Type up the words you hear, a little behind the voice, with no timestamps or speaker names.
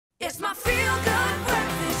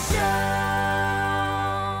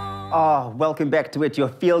Welcome back to it, your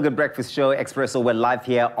feel-good breakfast show, Expresso. We're live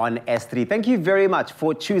here on S3. Thank you very much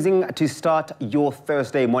for choosing to start your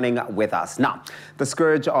Thursday morning with us. Now, the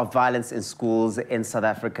scourge of violence in schools in South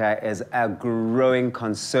Africa is a growing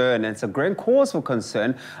concern, and it's a growing cause for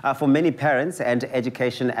concern for many parents and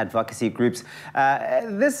education advocacy groups.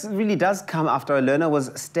 This really does come after a learner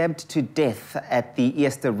was stabbed to death at the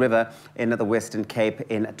Easter River in the Western Cape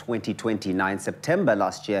in 2029. September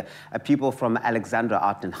last year, a pupil from Alexandra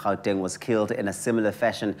out in Gauteng was killed in a similar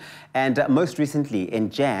fashion. And most recently,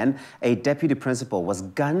 in Jan, a deputy principal was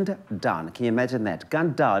gunned down. Can you imagine that?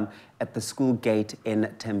 Gunned down at the school gate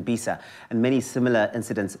in Tembisa. And many similar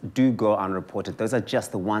incidents do go unreported. Those are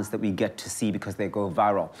just the ones that we get to see because they go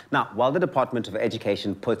viral. Now, while the Department of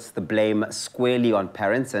Education puts the blame squarely on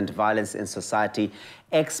parents and violence in society,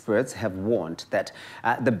 experts have warned that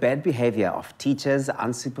the bad behavior of teachers,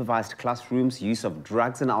 unsupervised classrooms, use of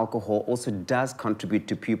drugs and alcohol also does contribute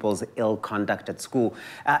to pupils' ill conduct at school.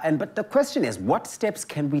 But the question is, what steps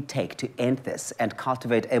can we take to end this and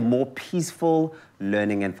cultivate a more peaceful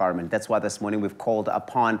learning environment? That's why this morning we've called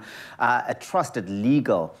upon a trusted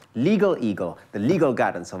legal eagle, the legal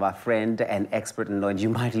guidance of our friend and expert in law, and you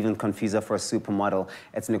might even confuse her for a supermodel.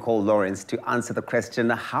 It's Nicole Lawrence to answer the question,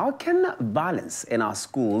 how can violence in our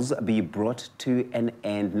schools be brought to an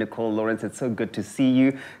end? Nicole Lawrence, it's so good to see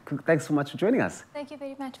you. Thanks so much for joining us. Thank you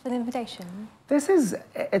very much for the invitation.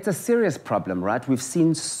 It's a serious problem, right? We've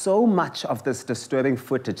seen so much of this disturbing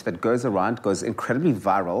footage that goes incredibly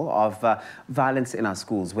viral, of violence in our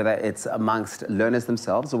schools, whether it's amongst learners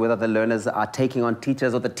themselves or whether the learners are taking on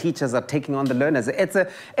teachers or the teachers are taking on the learners.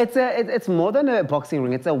 It's more than a boxing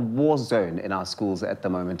ring, it's a war zone in our schools at the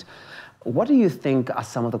moment. What do you think are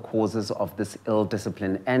some of the causes of this ill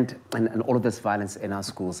discipline and all of this violence in our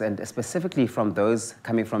schools, and specifically from those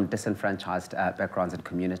coming from disenfranchised backgrounds and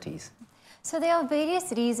communities? So there are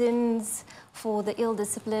various reasons for the ill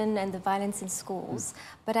discipline and the violence in schools,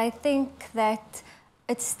 but I think that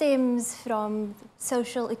it stems from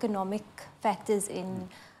social economic factors in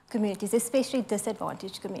communities, especially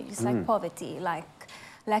disadvantaged communities, like poverty, like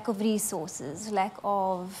lack of resources, lack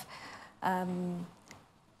of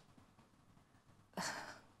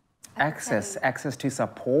access to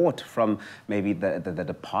support from maybe the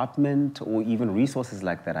department or even resources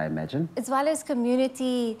like that, I imagine. As well as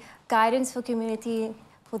community guidance for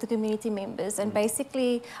the community members, and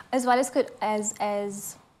basically as well as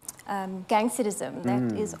gangsterism.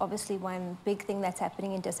 That is obviously one big thing that's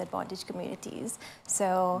happening in disadvantaged communities.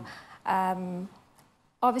 So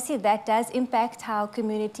obviously that does impact how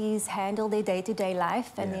communities handle their day-to-day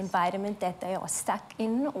life and the environment that they are stuck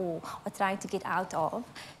in or are trying to get out of.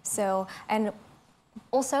 So, and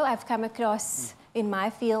also I've come across in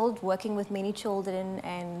my field, working with many children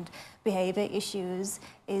and behavior issues,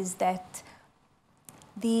 is that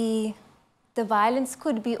the violence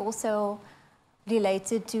could be also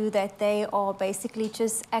related to that they are basically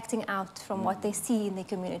just acting out from what they see in their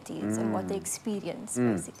communities and what they experience,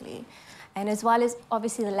 basically. And as well as,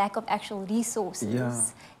 obviously, the lack of actual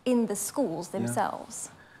resources in the schools themselves.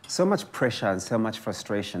 So much pressure and so much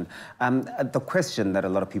frustration. The question that a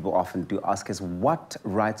lot of people often do ask is, what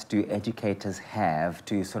rights do educators have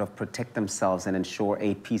to sort of protect themselves and ensure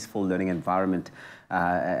a peaceful learning environment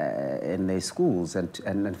in their schools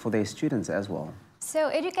and for their students as well? So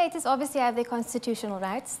educators obviously have their constitutional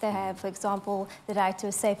rights. They have, for example, the right to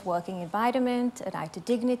a safe working environment, a right to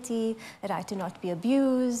dignity, a right to not be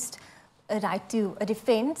abused, a right to a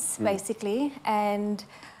defense, basically. And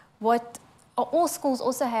all schools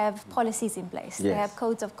also have policies in place. They have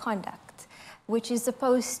codes of conduct, which is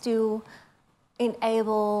supposed to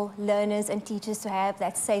enable learners and teachers to have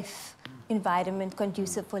that safe environment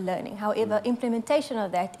conducive for learning. However, implementation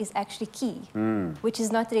of that is actually key, which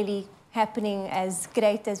is not really happening as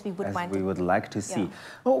great as we would want. We would like to see.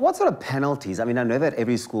 Well, what sort of penalties? I mean, I know that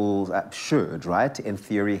every school should, right, in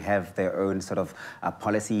theory, have their own sort of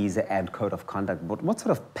policies and code of conduct. But what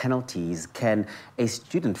sort of penalties can a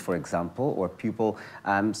student, for example, or pupil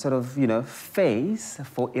sort of, face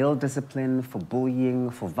for ill discipline, for bullying,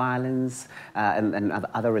 for violence, and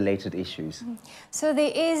other related issues? So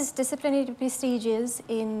there is disciplinary procedures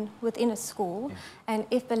within a school, and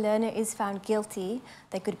if a learner is found guilty,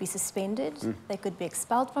 they could be suspended. They could be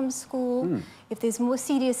expelled from school. If there's more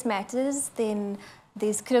serious matters, then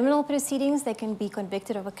there's criminal proceedings. They can be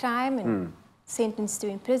convicted of a crime and sentenced to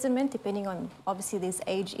imprisonment, depending on, obviously, there's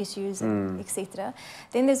age issues, etc.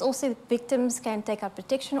 Then there's also victims can take out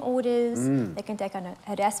protection orders. They can take out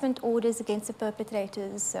harassment orders against the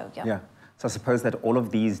perpetrators. So, So I suppose that all of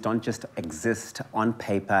these don't just exist on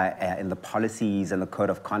paper in the policies and the code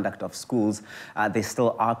of conduct of schools. They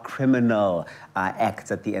still are criminal acts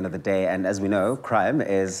at the end of the day. And as we know, crime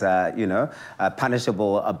is,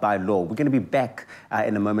 punishable by law. We're going to be back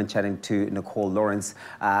in a moment chatting to Nicole Lawrence.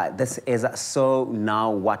 This is So Now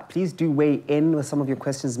What? Please do weigh in with some of your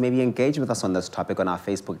questions. Maybe engage with us on this topic on our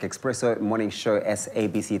Facebook, Expresso Morning Show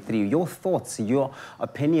SABC3. Your thoughts, your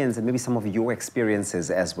opinions, and maybe some of your experiences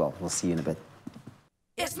as well. We'll see you in a bit.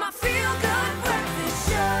 It's my feel-good breakfast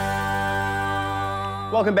show.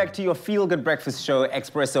 Welcome back to your feel-good breakfast show,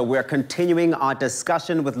 Expresso. We're continuing our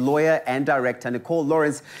discussion with lawyer and director Nicole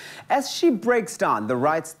Lawrence as she breaks down the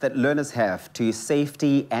rights that learners have to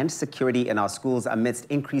safety and security in our schools amidst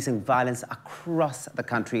increasing violence across the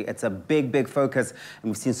country. It's a big, big focus,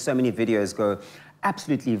 and we've seen so many videos go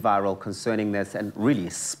absolutely viral concerning this and really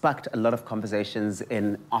sparked a lot of conversations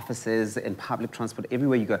in offices, in public transport,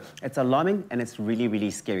 everywhere you go. It's alarming and it's really,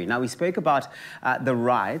 really scary. Now, we spoke about the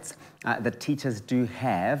rights that teachers do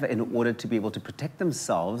have in order to be able to protect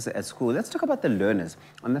themselves at school. Let's talk about the learners.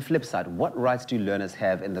 On the flip side, what rights do learners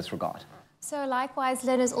have in this regard? So likewise,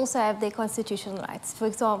 learners also have their constitutional rights. For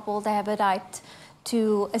example, they have a right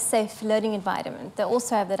to a safe learning environment. They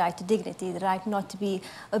also have the right to dignity, the right not to be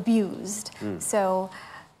abused. So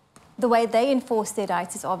the way they enforce their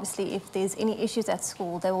rights is obviously if there's any issues at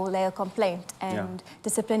school, they will lay a complaint and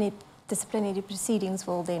disciplinary proceedings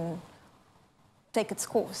will then take its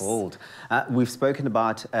course. Bold. We've spoken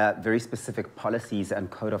about very specific policies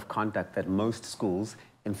and code of conduct that most schools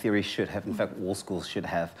in theory should have, in fact all schools should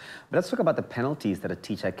have. But let's talk about the penalties that a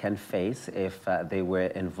teacher can face if they were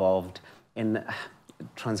involved in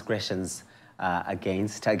transgressions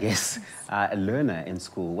against, I guess, a learner in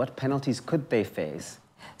school. What penalties could they face?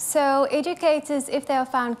 So educators, if they are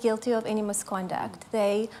found guilty of any misconduct,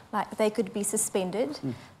 they could be suspended,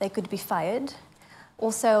 they could be fired.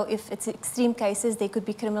 Also, if it's extreme cases, there could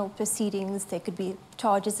be criminal proceedings, there could be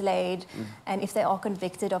charges laid, and if they are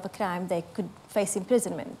convicted of a crime, they could face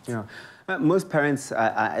imprisonment. Yeah. Most parents,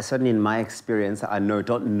 certainly in my experience, I know,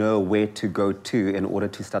 don't know where to go to in order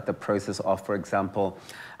to start the process of, for example,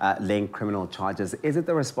 laying criminal charges. Is it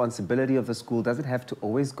the responsibility of the school? Does it have to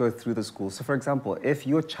always go through the school? So, for example, if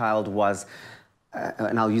your child was,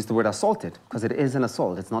 and I'll use the word assaulted, because it is an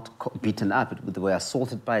assault, it's not beaten up, they were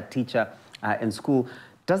assaulted by a teacher in school,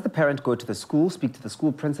 does the parent go to the school, speak to the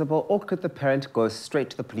school principal, or could the parent go straight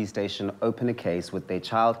to the police station, open a case with their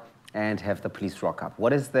child, and have the police rock up?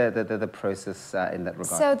 What is the process in that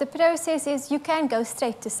regard? So the process is you can go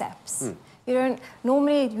straight to SAPS. You don't,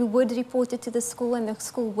 normally you would report it to the school and the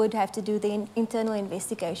school would have to do the internal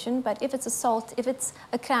investigation, but if it's assault, if it's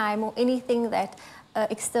a crime or anything that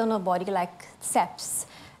external body like SAPS,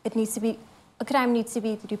 a crime needs to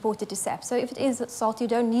be reported to SAPS. So if it is assault, you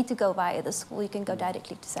don't need to go via the school, you can go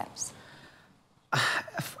directly to SAPS.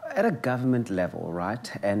 At a government level,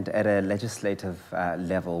 right, and at a legislative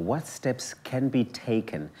level, what steps can be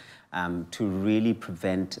taken to really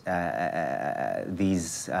prevent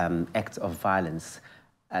these acts of violence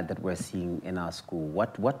that we're seeing in our school?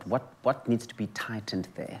 What needs to be tightened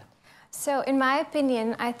there? So in my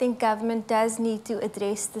opinion, I think government does need to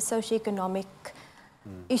address the socioeconomic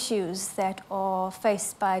issues that are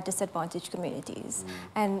faced by disadvantaged communities.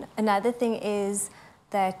 And another thing is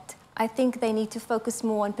that I think they need to focus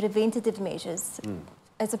more on preventative measures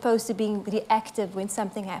as opposed to being reactive when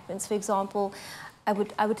something happens. For example, I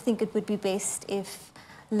would think it would be best if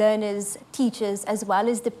learners, teachers, as well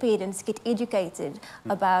as the parents get educated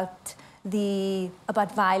about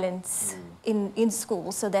violence in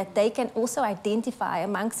schools so that they can also identify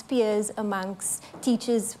amongst peers, amongst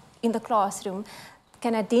teachers in the classroom,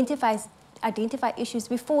 can identify issues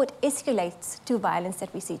before it escalates to violence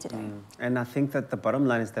that we see today. And I think that the bottom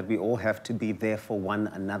line is that we all have to be there for one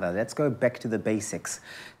another. Let's go back to the basics.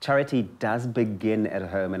 Charity does begin at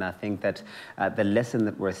home, and I think that the lesson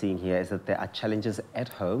that we're seeing here is that there are challenges at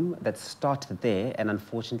home that start there, and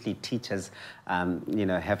unfortunately teachers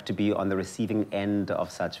have to be on the receiving end of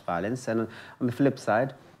such violence. And on the flip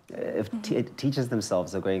side, if teachers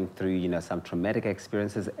themselves are going through, some traumatic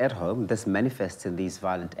experiences at home, this manifests in these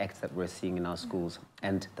violent acts that we're seeing in our schools.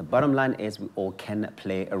 And the bottom line is we all can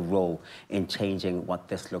play a role in changing what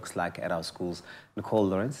this looks like at our schools. Nicole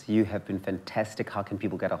Lawrence, you have been fantastic. How can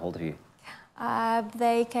people get a hold of you?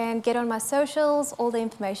 They can get on my socials. All the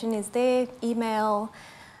information is there. Email,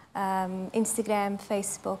 Instagram,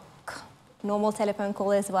 Facebook, normal telephone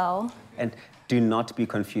call as well. And do not be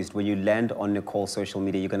confused. When you land on Nicole's social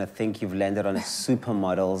media, you're going to think you've landed on a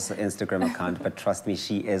supermodel's Instagram account. But trust me,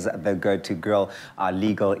 she is the go-to girl, our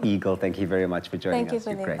legal eagle. Thank you very much for joining us.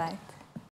 Thank you for the invite.